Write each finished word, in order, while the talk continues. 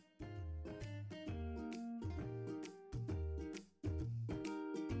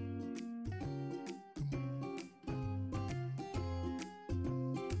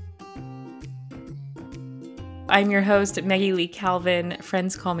I'm your host, Maggie Lee Calvin.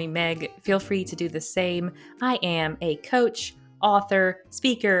 Friends call me Meg. Feel free to do the same. I am a coach, author,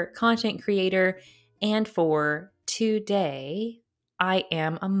 speaker, content creator, and for today, I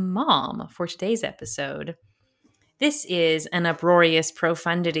am a mom for today's episode. This is an uproarious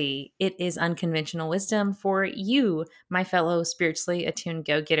profundity. It is unconventional wisdom for you, my fellow spiritually attuned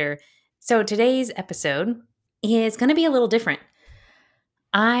go-getter. So today's episode is going to be a little different.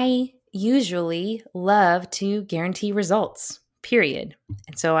 I usually love to guarantee results, period.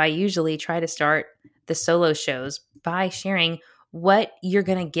 And so I usually try to start the solo shows by sharing what you're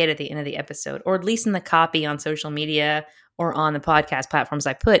going to get at the end of the episode, or at least in the copy on social media or on the podcast platforms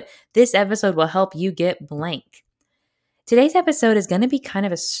I put. This episode will help you get blank. Today's episode is going to be kind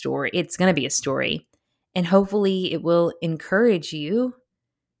of a story. It's going to be a story, and hopefully it will encourage you.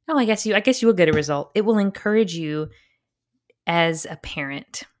 Oh, I guess you will get a result. It will encourage you as a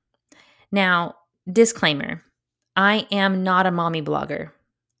parent. Now, disclaimer, I am not a mommy blogger.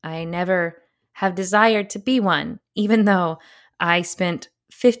 I never have desired to be one, even though I spent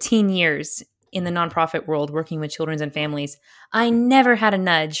 15 years in the nonprofit world working with children and families. I never had a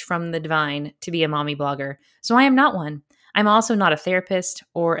nudge from the divine to be a mommy blogger, so I am not one. I'm also not a therapist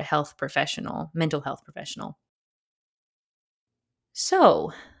or a health professional, mental health professional.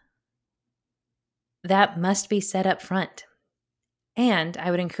 So, that must be said up front. And I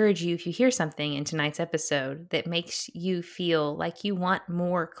would encourage you, if you hear something in tonight's episode that makes you feel like you want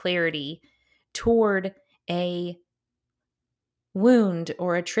more clarity toward a wound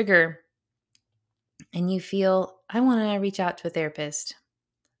or a trigger, and you feel, I want to reach out to a therapist,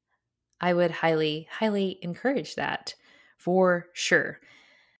 I would highly, highly encourage that for sure.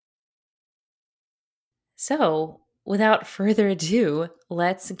 So, without further ado,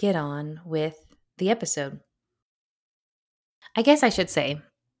 let's get on with the episode. I guess I should say,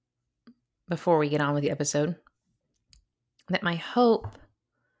 before we get on with the episode, that my hope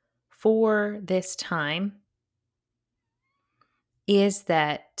for this time is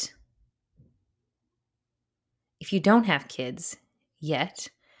that if you don't have kids yet,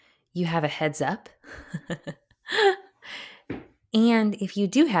 you have a heads up. And if you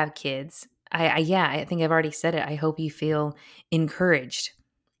do have kids, I think I've already said it. I hope you feel encouraged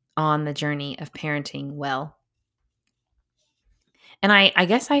on the journey of parenting well. And I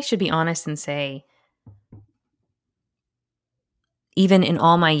guess I should be honest and say, even in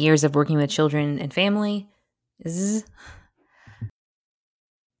all my years of working with children and family,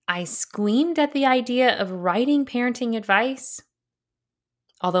 I squeamed at the idea of writing parenting advice.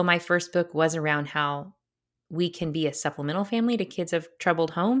 Although my first book was around how we can be a supplemental family to kids of troubled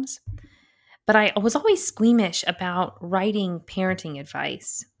homes. But I was always squeamish about writing parenting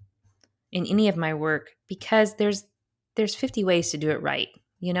advice in any of my work because there's 50 ways to do it right,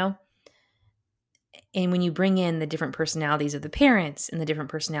 you know? And when you bring in the different personalities of the parents and the different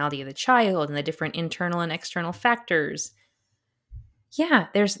personality of the child and the different internal and external factors, yeah,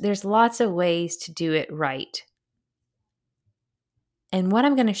 there's lots of ways to do it right. And what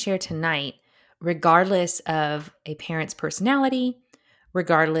I'm going to share tonight, regardless of a parent's personality,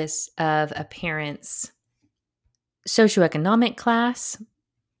 regardless of a parent's socioeconomic class,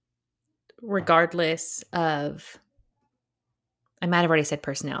 regardless of, I might have already said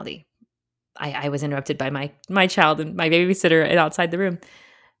personality. I was interrupted by my child and my babysitter outside the room.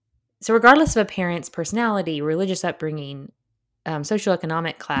 So regardless of a parent's personality, religious upbringing,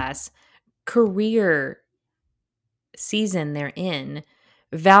 socioeconomic class, career season they're in,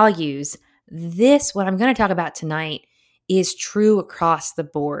 values, what I'm going to talk about tonight is true across the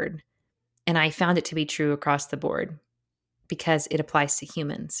board. And I found it to be true across the board because it applies to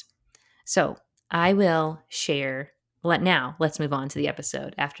humans. So I will share. Let's move on to the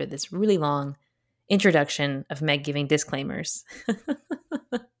episode after this really long introduction of Meg giving disclaimers.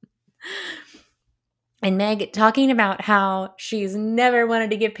 And Meg talking about how she's never wanted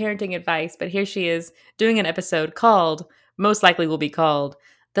to give parenting advice, but here she is doing an episode most likely will be called,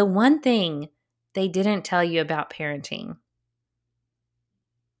 The One Thing They Didn't Tell You About Parenting.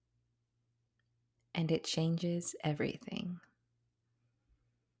 And it changes everything.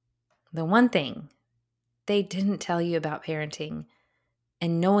 The one thing they didn't tell you about parenting,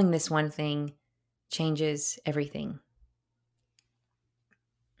 and knowing this one thing changes everything.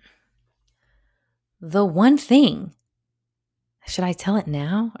 The one thing. Should I tell it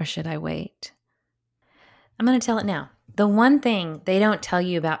now or should I wait? I'm going to tell it now. The one thing they don't tell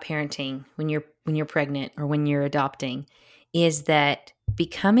you about parenting when you're pregnant or when you're adopting is that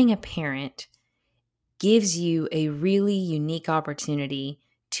becoming a parent gives you a really unique opportunity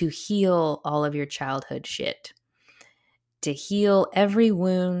to heal all of your childhood shit, to heal every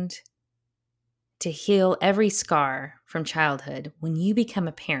wound, to heal every scar from childhood, when you become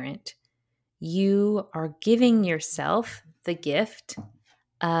a parent, you are giving yourself the gift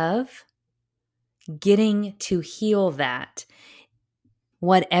of getting to heal that,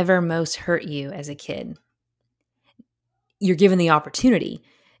 whatever most hurt you as a kid. You're given the opportunity.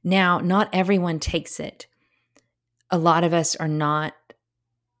 Now, not everyone takes it. A lot of us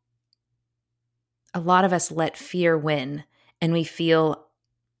let fear win, and we feel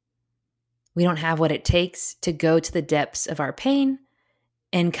we don't have what it takes to go to the depths of our pain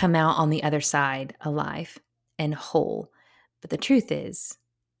and come out on the other side alive and whole. But the truth is,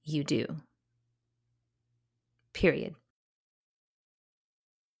 you do. Period.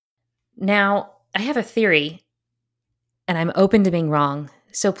 Now, I have a theory, and I'm open to being wrong.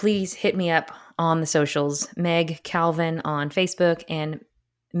 So please hit me up on the socials, Meg Calvin on Facebook and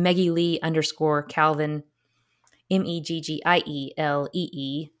Meggie Lee _Calvin,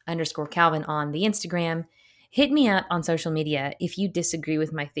 MEGGIELEE _Calvin on the Instagram. Hit me up on social media if you disagree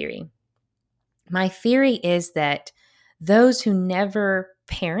with my theory. My theory is that those who never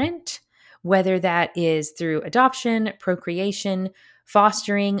parent, whether that is through adoption, procreation,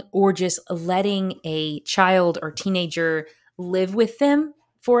 fostering, or just letting a child or teenager live with them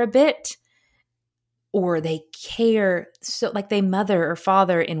for a bit, or they care, so like they mother or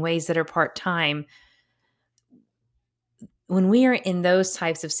father in ways that are part-time. When we are in those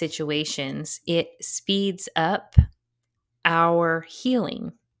types of situations, it speeds up our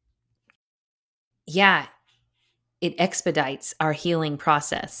healing. Yeah, it expedites our healing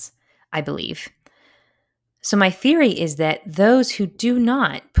process, I believe. So my theory is that those who do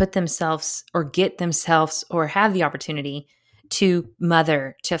not put themselves or get themselves or have the opportunity to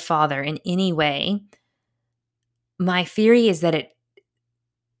mother, to father in any way, my theory is that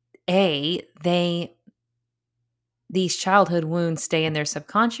these childhood wounds stay in their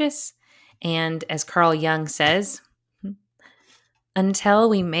subconscious. And as Carl Jung says, until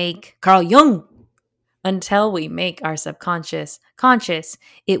we make our subconscious conscious,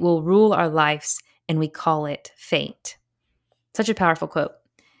 it will rule our lives, and we call it fate. Such a powerful quote.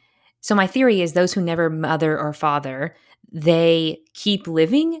 So my theory is those who never mother or father, they keep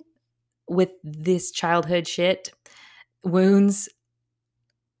living with this childhood shit, wounds,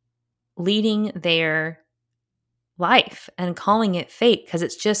 leading their life and calling it fate because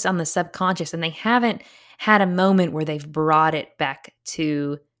it's just on the subconscious, and they haven't had a moment where they've brought it back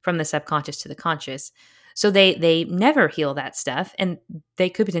from the subconscious to the conscious. So they never heal that stuff, and they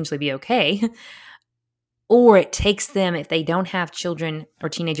could potentially be okay. Or it takes them, if they don't have children or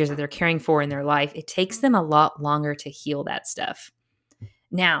teenagers that they're caring for in their life, it takes them a lot longer to heal that stuff.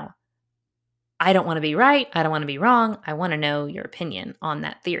 Now, I don't want to be right. I don't want to be wrong. I want to know your opinion on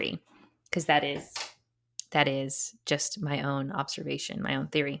that theory, because that is just my own observation, my own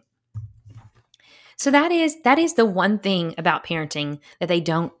theory. So that is the one thing about parenting that they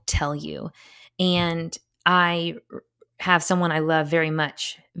don't tell you. And I have someone I love very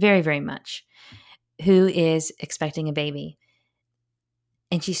much, very, very much, who is expecting a baby.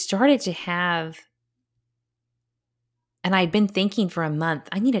 And she started to have, and I'd been thinking for a month,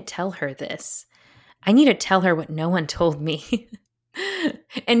 I need to tell her this. I need to tell her what no one told me.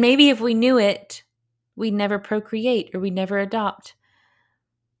 And maybe if we knew it, we'd never procreate or we'd never adopt.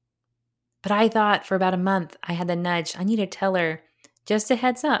 But I thought for about a month, I had the nudge. I need to tell her, just a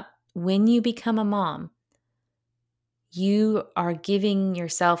heads up, when you become a mom, you are giving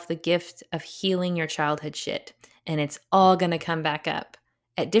yourself the gift of healing your childhood shit. And it's all going to come back up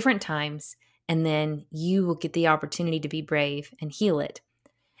at different times. And then you will get the opportunity to be brave and heal it.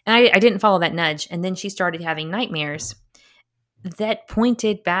 And I didn't follow that nudge. And then she started having nightmares that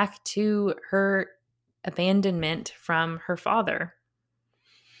pointed back to her abandonment from her father.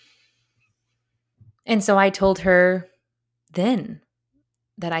 And so I told her then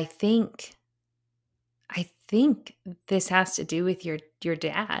that I think this has to do with your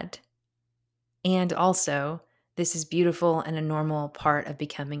dad. And also, this is beautiful and a normal part of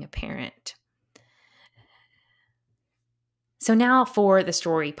becoming a parent. So now for the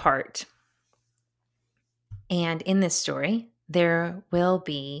story part. And in this story, there will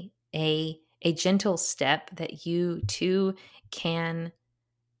be a gentle step that you too can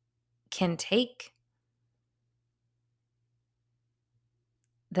take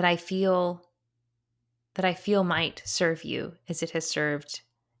that I feel might serve you as it has served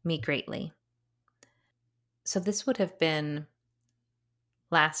me greatly. So this would have been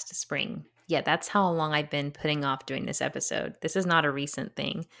last spring. Yeah, that's how long I've been putting off doing this episode. This is not a recent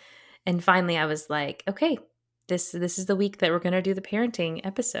thing. And finally I was like, okay, this is the week that we're going to do the parenting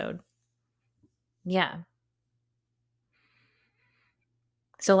episode. Yeah.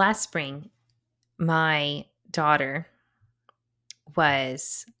 So last spring, my daughter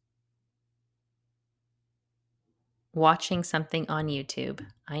was watching something on YouTube.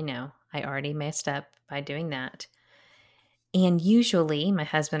 I know, I already messed up by doing that. And usually my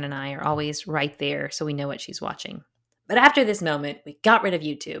husband and I are always right there so we know what she's watching. But after this moment, we got rid of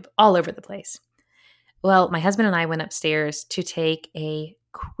YouTube all over the place. Well, my husband and I went upstairs to take a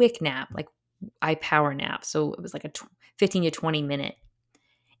quick nap, like I power nap. So it was like a 15 to 20 minute.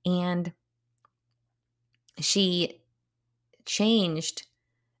 And she changed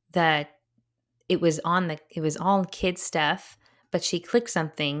that it was all kids stuff, but she clicked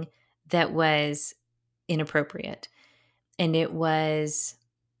something that was inappropriate. And it was,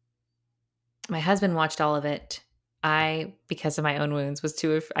 my husband watched all of it. I, because of my own wounds,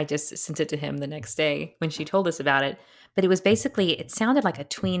 I just sent it to him the next day when she told us about it. But it was basically, it sounded like a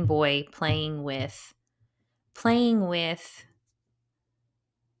tween boy playing with,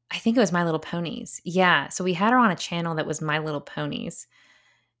 I think it was My Little Ponies. Yeah. So we had her on a channel that was My Little Ponies.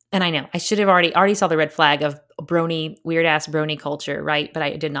 And I know I should have already saw the red flag of brony, weird ass brony culture, right? But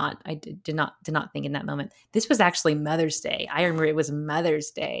I did not. I did not think in that moment. This was actually Mother's Day. I remember it was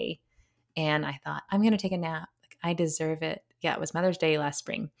Mother's Day, and I thought I'm going to take a nap. Like, I deserve it. Yeah, it was Mother's Day last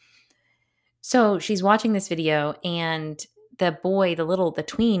spring. So she's watching this video, and the boy, the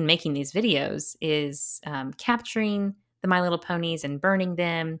tween making these videos, is capturing the My Little Ponies and burning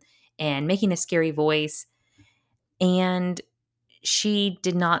them and making a scary voice. And she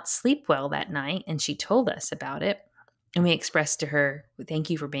did not sleep well that night, and she told us about it. And we expressed to her, thank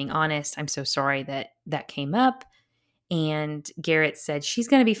you for being honest. I'm so sorry that came up. And Garrett said, she's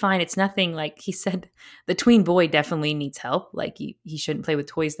going to be fine. It's nothing. Like, he said, the tween boy definitely needs help. Like, he shouldn't play with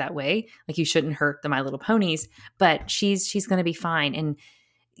toys that way. Like, you shouldn't hurt the My Little Ponies, but she's going to be fine. And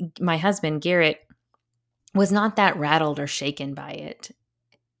my husband, Garrett, was not that rattled or shaken by it,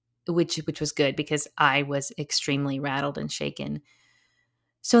 which was good because I was extremely rattled and shaken.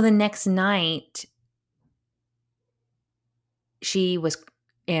 So the next night, she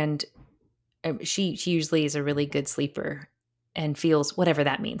usually is a really good sleeper and feels whatever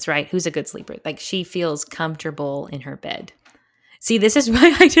that means, right? Who's a good sleeper? Like, she feels comfortable in her bed. See, this is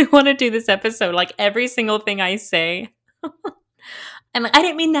why I do want to do this episode. Like, every single thing I say, I'm like, I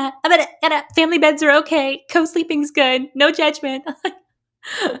didn't mean that. Family beds are okay. Co-sleeping's good. No judgment.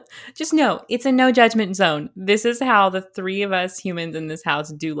 Just know it's a no judgment zone. This is how the three of us humans in this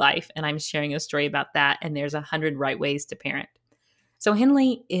house do life. And I'm sharing a story about that. And there's 100 right ways to parent. So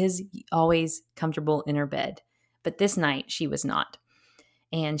Henley is always comfortable in her bed. But this night she was not.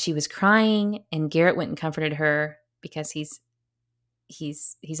 And she was crying, and Garrett went and comforted her because he's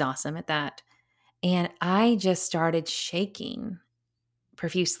awesome at that. And I just started shaking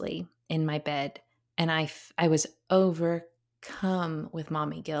profusely in my bed. And I was overcome with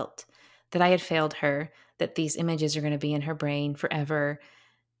mommy guilt that I had failed her, that these images are going to be in her brain forever,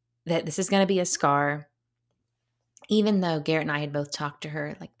 that this is going to be a scar. Even though Garrett and I had both talked to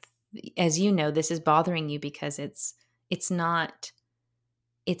her, like, as you know, this is bothering you because it's not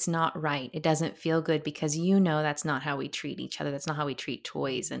right. It doesn't feel good because that's not how we treat each other. That's not how we treat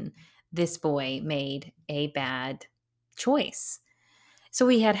toys. And this boy made a bad choice. So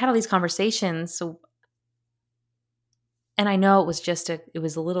we had all these conversations. And I know it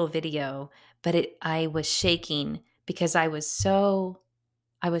was a little video, but I was shaking because I was so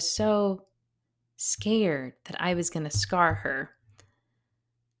scared that I was going to scar her.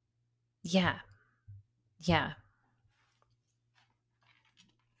 Yeah. Yeah.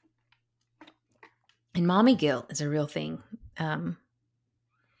 And mommy guilt is a real thing. Not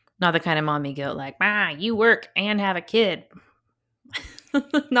the kind of mommy guilt like, you work and have a kid.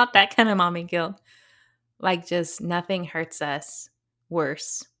 Not that kind of mommy guilt. Like, just nothing hurts us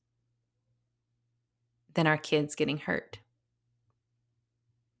worse than our kids getting hurt.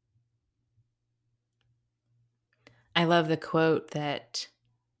 I love the quote that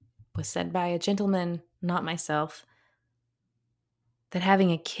was said by a gentleman, not myself, that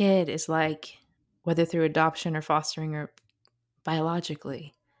having a kid is like, whether through adoption or fostering or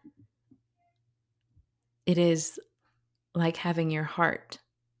biologically, it is like having your heart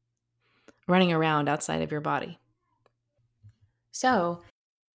running around outside of your body. So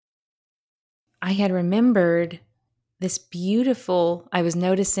I had remembered this beautiful, I was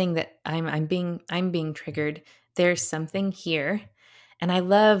noticing that I'm being triggered. There's something here. And I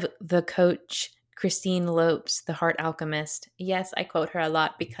love the coach, Christine Lopes, the Heart Alchemist. Yes, I quote her a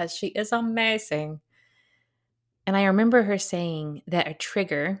lot because she is amazing. And I remember her saying that a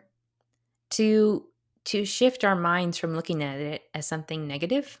trigger to shift our minds from looking at it as something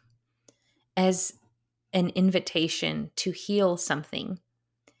negative, as an invitation to heal something,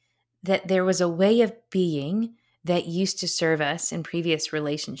 that there was a way of being that used to serve us in previous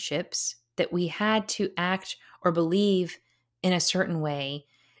relationships, that we had to act or believe in a certain way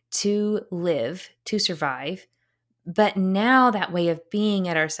to live, to survive. But now that way of being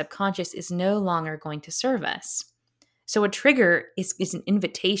at our subconscious is no longer going to serve us. So a trigger is an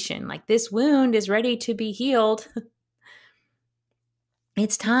invitation, like this wound is ready to be healed.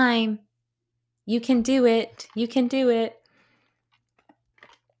 It's time. You can do it. You can do it.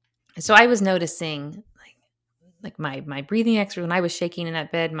 So I was noticing like my breathing exercise when I was shaking in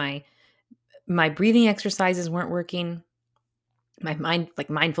that bed, my breathing exercises weren't working. My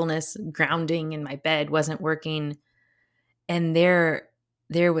mindfulness grounding in my bed wasn't working. And there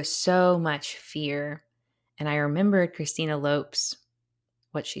was so much fear. And I remembered Christina Lopes,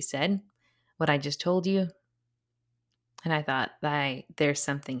 what she said, what I just told you. And I thought, there's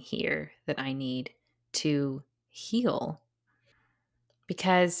something here that I need to heal.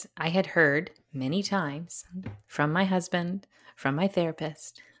 Because I had heard many times from my husband, from my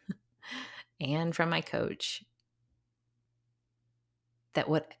therapist, and from my coach that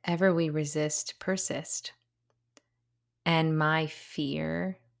whatever we resist persists. And my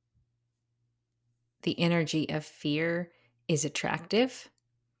fear, the energy of fear, is attractive.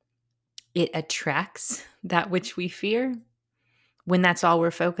 It attracts that which we fear when that's all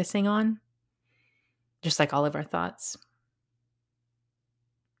we're focusing on, just like all of our thoughts.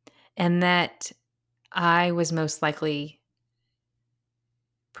 And that I was most likely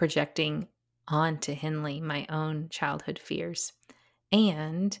projecting onto Henley my own childhood fears.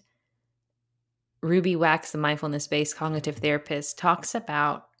 And Ruby Wax, the mindfulness-based cognitive therapist, talks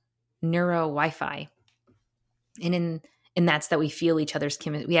about neuro Wi-Fi. And that's that we feel each other's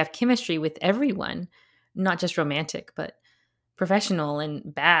chemistry. We have chemistry with everyone, not just romantic, but professional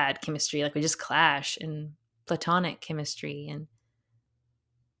and bad chemistry. Like we just clash, and platonic chemistry, and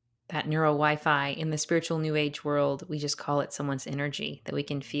that neuro Wi-Fi. In the spiritual new age world, we just call it someone's energy, that we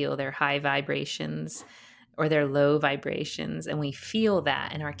can feel their high vibrations or their low vibrations. And we feel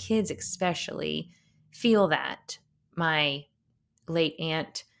that, and our kids especially feel that. My late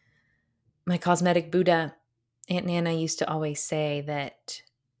aunt, my cosmetic Buddha, Aunt Nana, used to always say that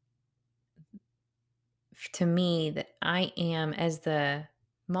to me, that I am, as the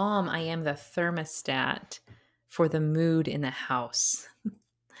mom, I am the thermostat for the mood in the house.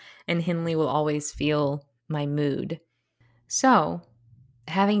 And Henley will always feel my mood. So,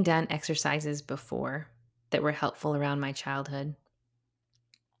 having done exercises before that were helpful around my childhood,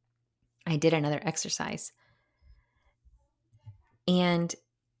 I did another exercise. And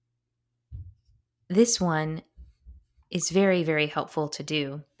this one is very, very helpful to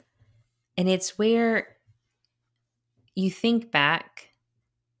do. And it's where you think back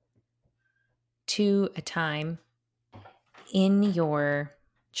to a time in your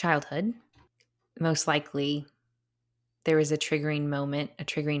childhood. Most likely, there is a triggering moment, a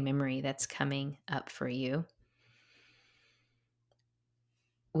triggering memory that's coming up for you.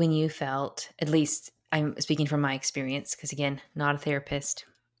 When you felt, at least I'm speaking from my experience, because again, not a therapist,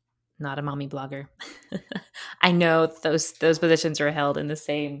 not a mommy blogger. I know those positions are held in the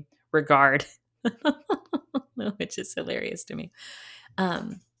same regard, which is hilarious to me.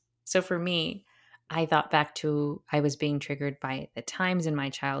 So for me, I thought back to, I was being triggered by the times in my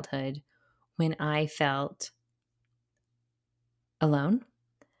childhood when I felt alone,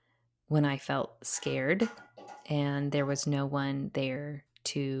 when I felt scared, and there was no one there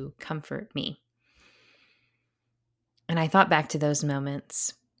to comfort me. And I thought back to those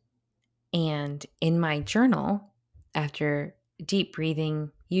moments. And in my journal, after deep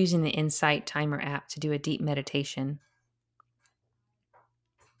breathing, using the Insight Timer app to do a deep meditation,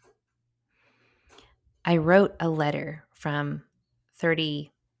 I wrote a letter from mid-30s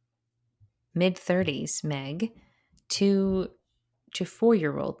Meg to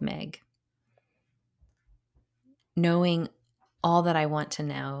 4-year-old Meg, knowing all that I want to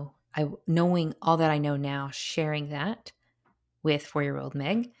know, knowing all that I know now, sharing that with 4-year-old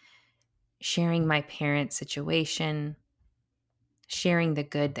Meg, sharing my parents' situation, sharing the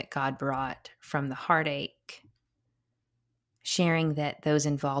good that God brought from the heartache, sharing that those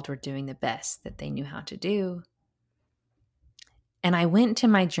involved were doing the best that they knew how to do. And I went to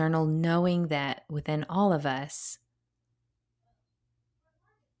my journal knowing that within all of us,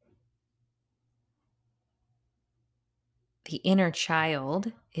 the inner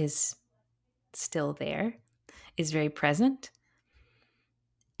child is still there, is very present.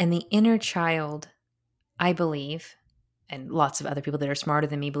 And the inner child, I believe, and lots of other people that are smarter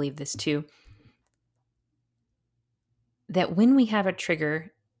than me believe this too, that when we have a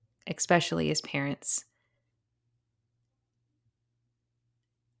trigger, especially as parents,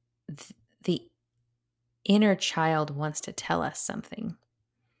 the inner child wants to tell us something.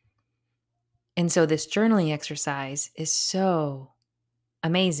 And so this journaling exercise is so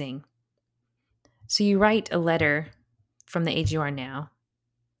amazing. So you write a letter from the age you are now.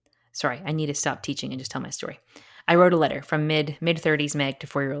 Sorry, I need to stop teaching and just tell my story. I wrote a letter from mid 30s Meg to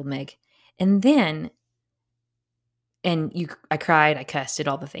 4-year-old Meg. And then I cried, I cussed, did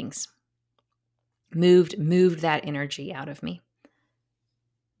all the things. Moved that energy out of me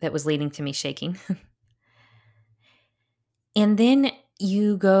that was leading to me shaking. And then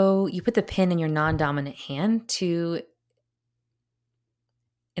you put the pen in your non-dominant hand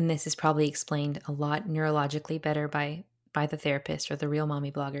and this is probably explained a lot neurologically better by the therapist or the real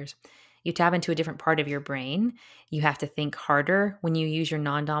mommy bloggers. You tap into a different part of your brain. You have to think harder when you use your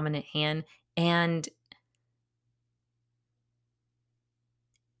non-dominant hand, and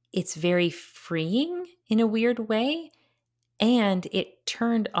it's very freeing in a weird way. And it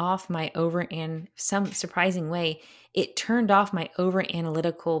turned off some surprising way, it turned off my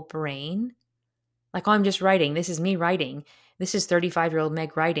over-analytical brain. Like, oh, I'm just writing. This is me writing. This is 35-year-old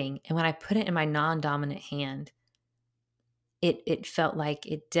Meg writing. And when I put it in my non-dominant hand, it felt like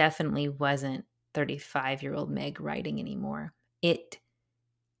it definitely wasn't 35-year-old Meg writing anymore. It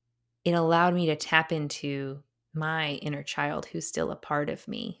allowed me to tap into my inner child, who's still a part of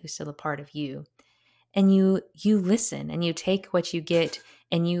me, who's still a part of you. And you listen and you take what you get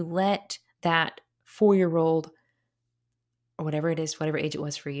and you let that 4-year-old or whatever it is, whatever age it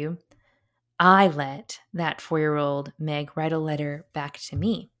was for you, I let that 4-year-old Meg write a letter back to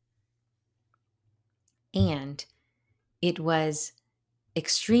me. And it was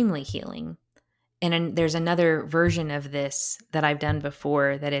extremely healing. And there's another version of this that I've done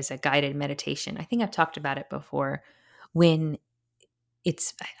before that is a guided meditation. I think I've talked about it before when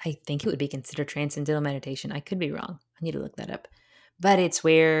I think it would be considered transcendental meditation. I could be wrong. I need to look that up. But it's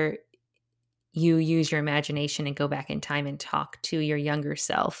where you use your imagination and go back in time and talk to your younger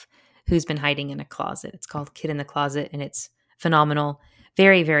self who's been hiding in a closet. It's called Kid in the Closet, and it's phenomenal.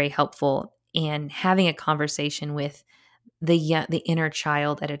 Very, very helpful. And having a conversation with the inner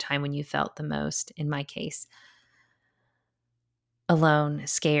child at a time when you felt the most, in my case, alone,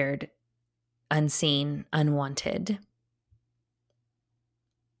 scared, unseen, unwanted.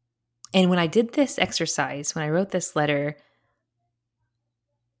 And when I did this exercise, when I wrote this letter,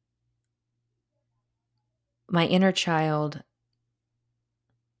 my inner child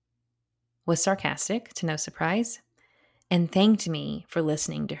was sarcastic, to no surprise, and thanked me for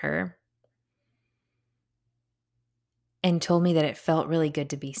listening to her and told me that it felt really good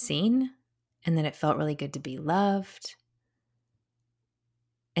to be seen and that it felt really good to be loved.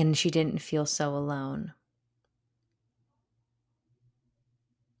 And she didn't feel so alone.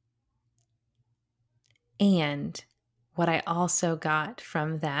 And what I also got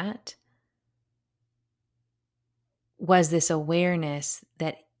from that was this awareness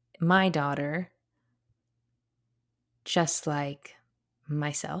that my daughter, just like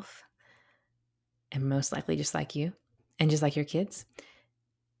myself, and most likely just like you, and just like your kids,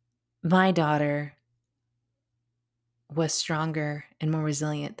 my daughter was stronger and more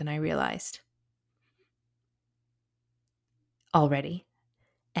resilient than I realized already.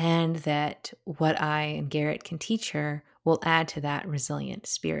 And that what I and Garrett can teach her will add to that resilient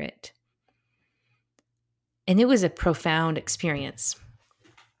spirit. And it was a profound experience.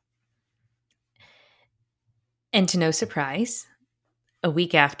 And to no surprise, a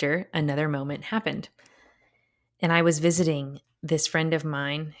week after, another moment happened. And I was visiting this friend of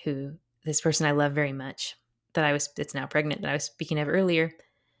mine this person I love very much, that's now pregnant, that I was speaking of earlier.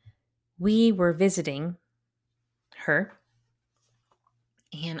 We were visiting her,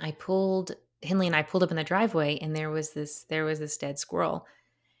 and Henley and I pulled up in the driveway, and there was this dead squirrel.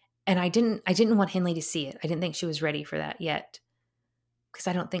 And I didn't want Henley to see it. I didn't think she was ready for that yet, because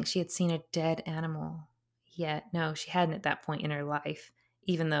I don't think she had seen a dead animal yet. No, she hadn't at that point in her life,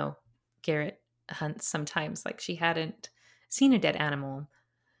 even though Garrett hunts sometimes. Like, she hadn't seen a dead animal.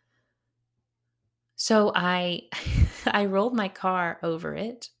 So I rolled my car over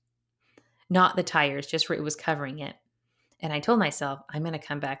it, not the tires, just where it was covering it. And I told myself, I'm going to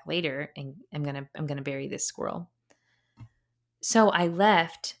come back later and I'm going to bury this squirrel. So I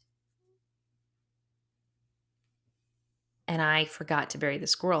left, and I forgot to bury the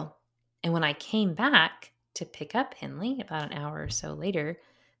squirrel. And when I came back to pick up Henley about an hour or so later,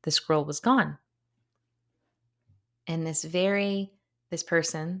 the squirrel was gone. And this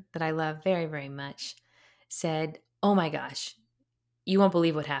person that I love very, very much said, "Oh my gosh, you won't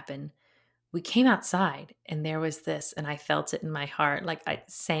believe what happened. We came outside and there was this," and I felt it in my heart. Like, I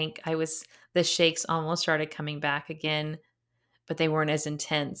sank. The shakes almost started coming back again, but they weren't as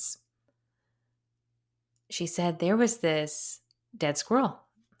intense. she said there was this dead squirrel.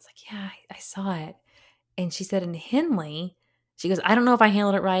 I was like, yeah, I saw it. And she said in Henley, she goes, I don't know if I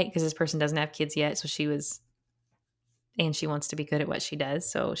handled it right because this person doesn't have kids yet. So she wants to be good at what she does.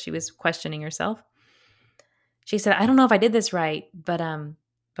 So she was questioning herself. She said, I don't know if I did this right, but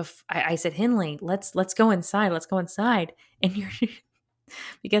I said, Henley, let's go inside. Let's go inside. And you're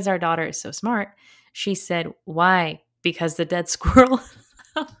because our daughter is so smart, she said, why? Because the dead squirrel.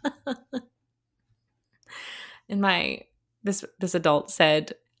 And this adult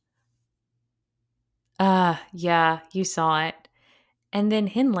said, yeah, you saw it. And then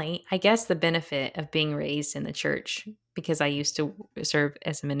Henley, I guess the benefit of being raised in the church, because I used to serve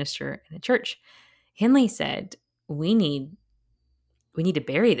as a minister in a church, Henley said, we need to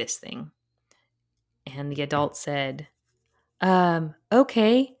bury this thing. And the adult said,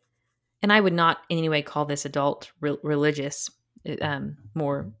 okay. And I would not in any way call this adult religious,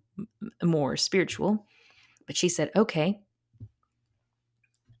 more spiritual. But she said, okay.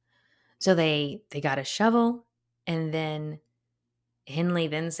 So they got a shovel, and then Henley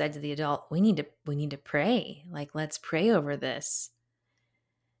then said to the adult, we need to pray. Like, let's pray over this.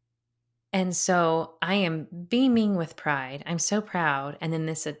 And so I am beaming with pride. I'm so proud. And then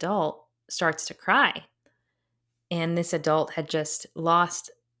this adult starts to cry. And this adult had just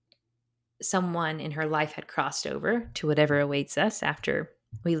lost someone in her life, had crossed over to whatever awaits us after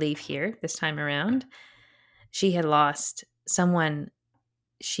we leave here this time around. She had lost someone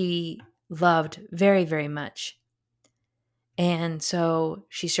she loved very, very much. And so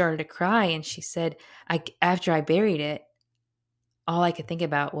she started to cry, and she said, after I buried it, all I could think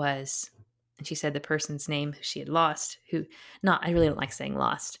about was, and she said the person's name who she had lost, I really don't like saying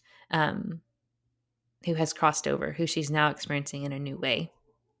lost, who has crossed over, who she's now experiencing in a new way.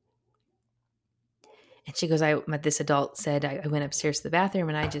 And she goes, this adult said, I went upstairs to the bathroom,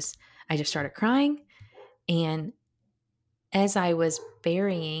 and I just started crying. And as I was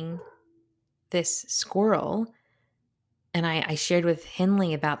burying this squirrel, and I shared with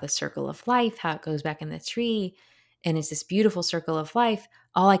Henley about the circle of life, how it goes back in the tree, and it's this beautiful circle of life,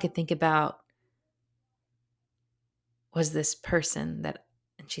 all I could think about was this person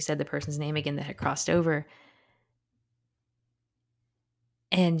and she said the person's name again that had crossed over.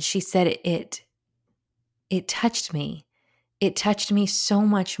 And she said it touched me. It touched me so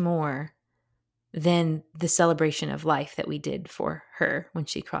much more than the celebration of life that we did for her when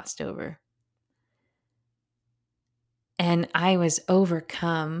she crossed over. And I was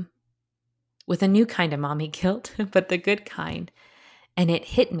overcome with a new kind of mommy guilt, but the good kind. And it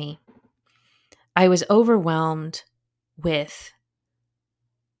hit me. I was overwhelmed with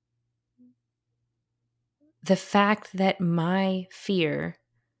the fact that my fear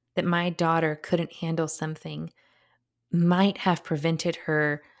that my daughter couldn't handle something might have prevented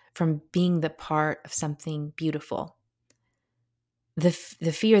her from being the part of something beautiful. The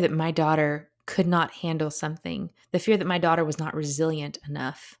fear that my daughter could not handle something, the fear that my daughter was not resilient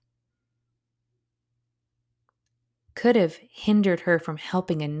enough, could have hindered her from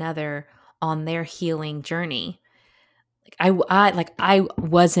helping another on their healing journey. I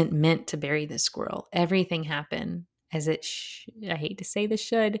wasn't meant to bury this squirrel. Everything happened as I hate to say this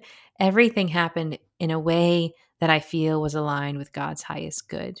should. Everything happened in a way that I feel was aligned with God's highest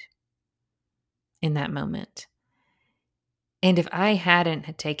good in that moment. And if I hadn't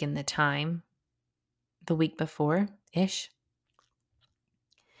had taken the time the week before-ish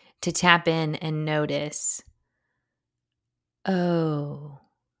to tap in and notice, oh,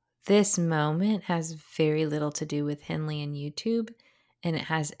 this moment has very little to do with Henley and YouTube, and it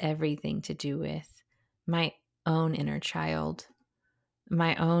has everything to do with my own inner child,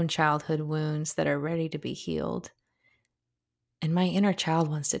 my own childhood wounds that are ready to be healed. And my inner child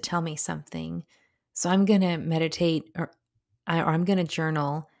wants to tell me something. So I'm going to meditate or I'm going to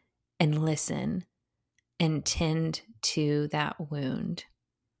journal and listen and tend to that wound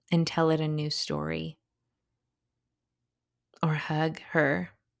and tell it a new story. Or hug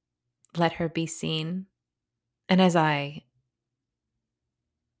her, let her be seen. And as I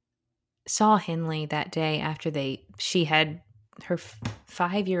saw Henley that day after she had her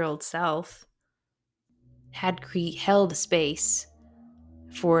 5-year-old self had held space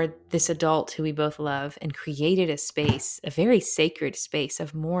for this adult who we both love and created a space, a very sacred space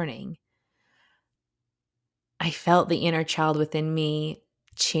of mourning. I felt the inner child within me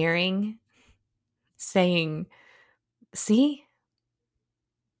cheering, saying, see,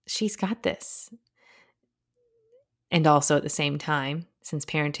 she's got this. And also at the same time, since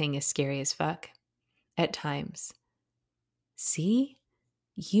parenting is scary as fuck at times, see,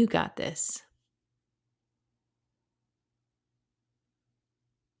 you got this.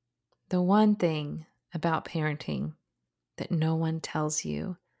 The one thing about parenting that no one tells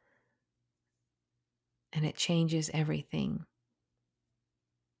you, and it changes everything,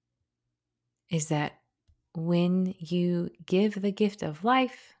 is that when you give the gift of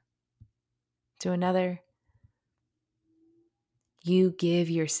life to another, you give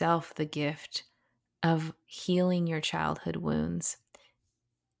yourself the gift of healing your childhood wounds.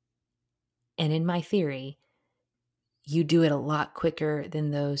 And in my theory, you do it a lot quicker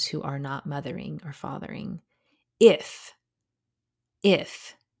than those who are not mothering or fathering. If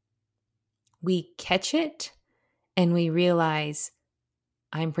we catch it and we realize,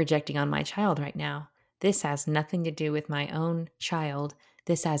 I'm projecting on my child right now. This has nothing to do with my own child.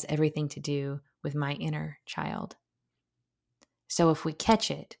 This has everything to do with my inner child. So if we catch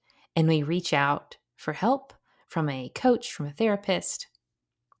it and we reach out for help from a coach, from a therapist,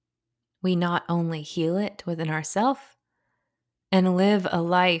 we not only heal it within ourselves and live a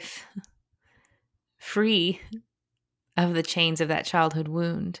life free of the chains of that childhood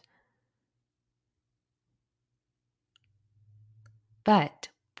wound, but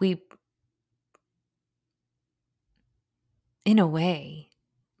we, in a way,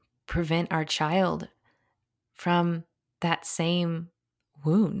 prevent our child from that same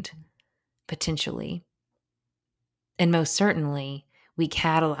wound, potentially. And most certainly, we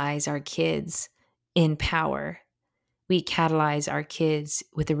catalyze our kids in power. We catalyze our kids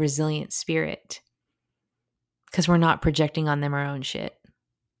with a resilient spirit because we're not projecting on them our own shit.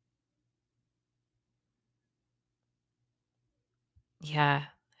 Yeah,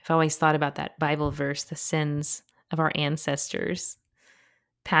 I've always thought about that Bible verse, the sins of our ancestors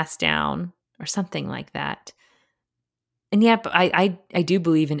passed down, or something like that. And yeah, I do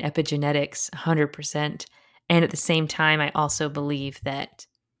believe in epigenetics 100%. And at the same time, I also believe that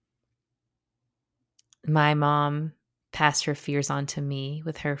my mom passed her fears on to me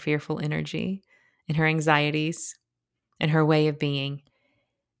with her fearful energy and her anxieties and her way of being.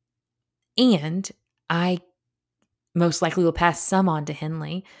 And I most likely will pass some on to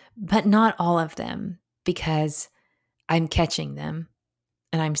Henley, but not all of them, because I'm catching them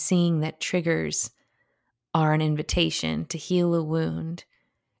and I'm seeing that triggers are an invitation to heal a wound.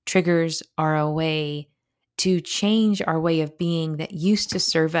 Triggers are a way to change our way of being that used to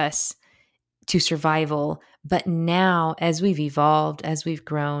serve us to survival. But now, as we've evolved, as we've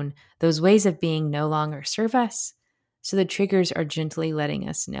grown, those ways of being no longer serve us. So the triggers are gently letting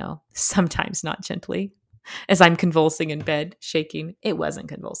us know, sometimes not gently, as I'm convulsing in bed, shaking. It wasn't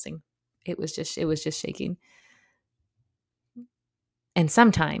convulsing. It was just shaking. And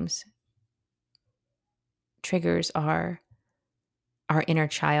sometimes triggers are our inner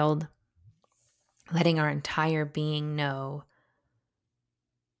child letting our entire being know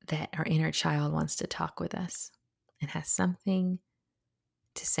that our inner child wants to talk with us and has something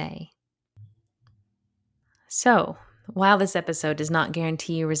to say. So, while this episode does not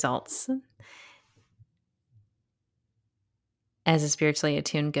guarantee you results, as a spiritually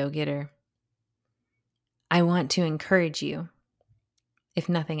attuned go-getter, I want to encourage you, if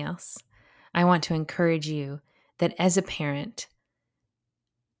nothing else, I want to encourage you that as a parent,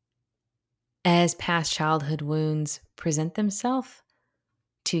 as past childhood wounds present themselves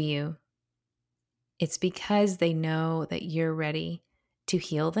to you, it's because they know that you're ready to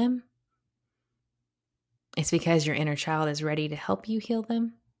heal them. It's because your inner child is ready to help you heal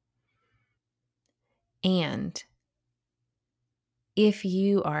them. And if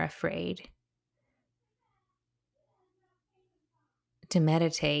you are afraid to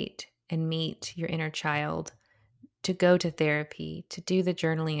meditate and meet your inner child, to go to therapy, to do the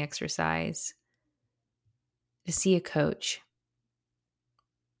journaling exercise, to see a coach,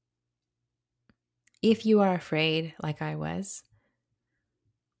 if you are afraid, like I was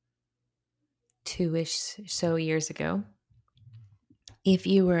 2-ish so years ago, if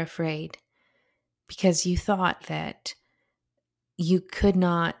you were afraid because you thought that you could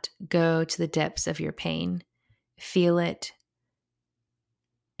not go to the depths of your pain, feel it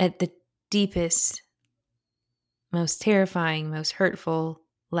at the deepest, most terrifying, most hurtful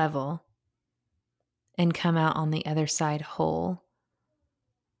level, and come out on the other side whole,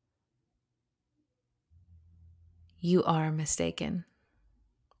 you are mistaken.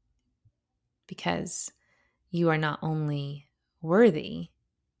 Because you are not only worthy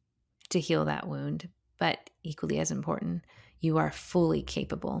to heal that wound, but equally as important, you are fully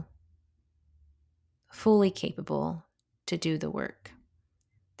capable to do the work,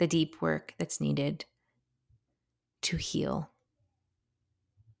 the deep work that's needed to heal.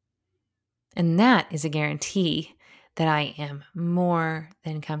 And that is a guarantee that I am more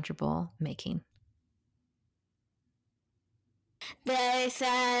than comfortable making. There They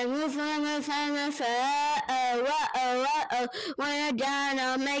say, move, move, move, oh. When you're done,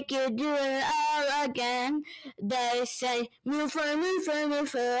 I'll make you do it all again. They say, move, move,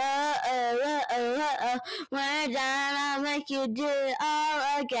 move, oh. When you're done, I'll make you do it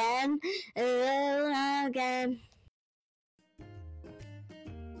all again, again.